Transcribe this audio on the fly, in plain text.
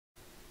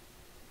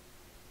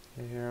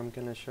Okay, here I'm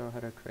going to show how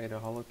to create a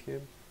hollow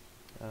cube,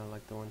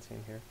 like the one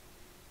seen here.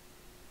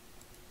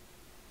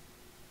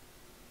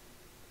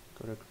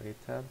 Go to Create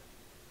tab,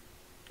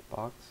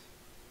 Box,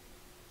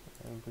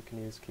 and we can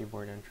use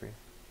keyboard entry.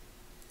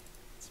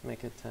 Let's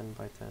make it 10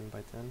 by 10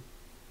 by 10.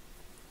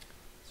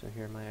 So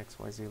here my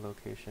XYZ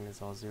location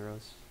is all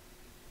zeros,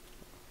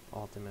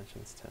 all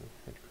dimensions 10.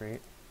 Hit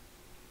Create,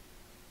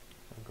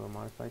 and go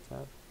Modify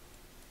tab.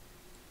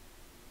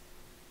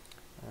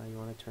 You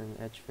want to turn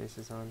edge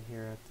faces on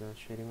here at the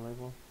shading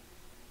label.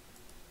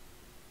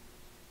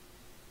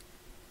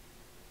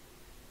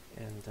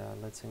 And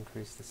let's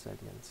increase the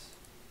segments.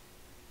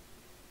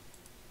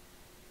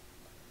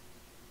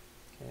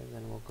 Okay,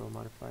 then we'll go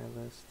Modify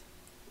List,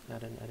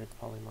 add an Edit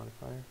Poly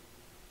modifier.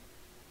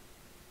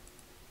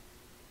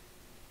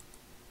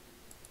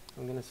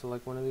 I'm going to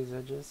select one of these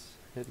edges,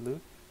 hit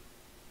Loop,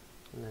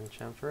 and then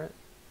chamfer it,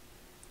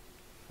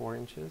 4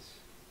 inches,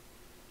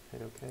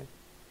 hit OK.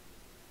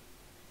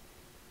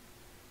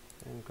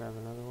 And grab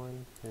another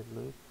one, hit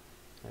Loop,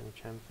 and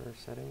chamfer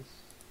settings,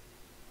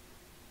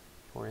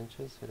 4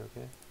 inches, hit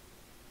OK.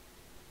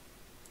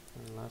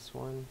 And last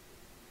one,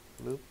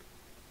 Loop,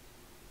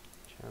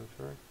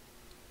 chamfer,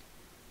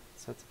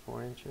 set to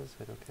 4 inches,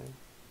 hit OK.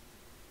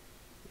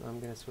 Now I'm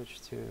going to switch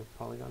to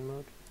polygon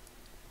mode.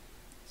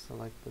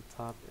 Select the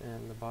top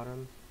and the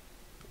bottom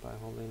by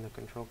holding the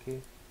Control key,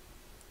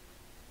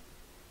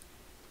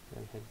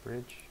 and hit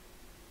Bridge.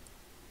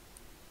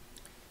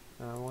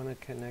 Now I want to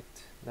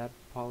connect that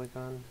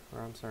polygon,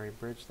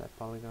 bridge that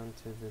polygon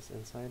to this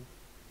inside,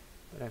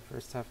 but I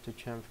first have to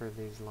chamfer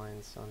these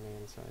lines on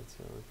the inside.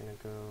 So we're going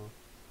to go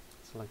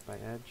select by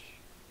edge,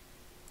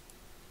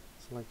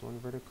 select one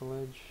vertical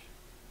edge,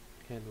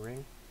 hit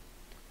Ring,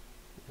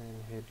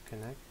 and hit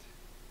Connect,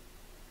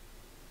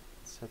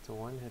 set to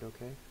 1, hit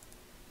OK,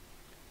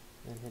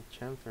 and hit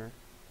chamfer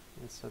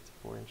and set to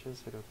 4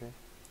 inches, hit OK.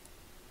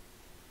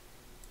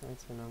 Alright,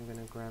 so now I'm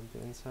going to grab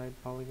the inside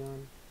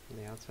polygon and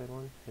the outside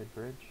one, hit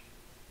Bridge,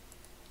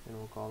 and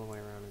we'll go all the way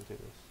around and do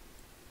this.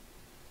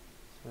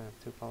 So I have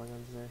 2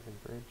 polygons there,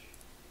 hit Bridge,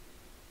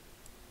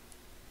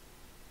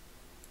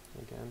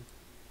 again,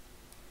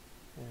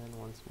 and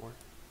once more,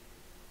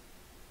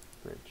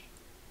 Bridge.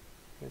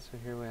 Okay, so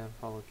here we have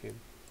hollow cube.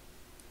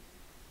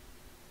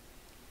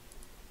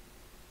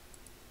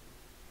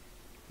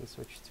 We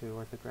switch to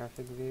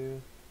orthographic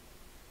view,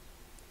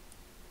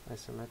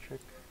 isometric,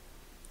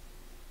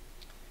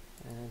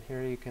 and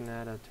here you can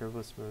add a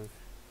turbosmooth.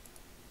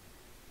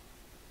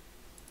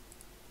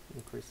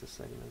 Increase the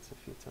segments a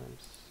few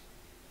times,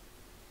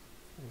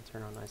 and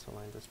turn on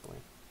isoline display.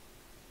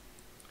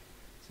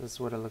 So this is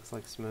what it looks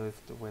like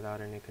smoothed without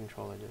any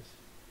control edges.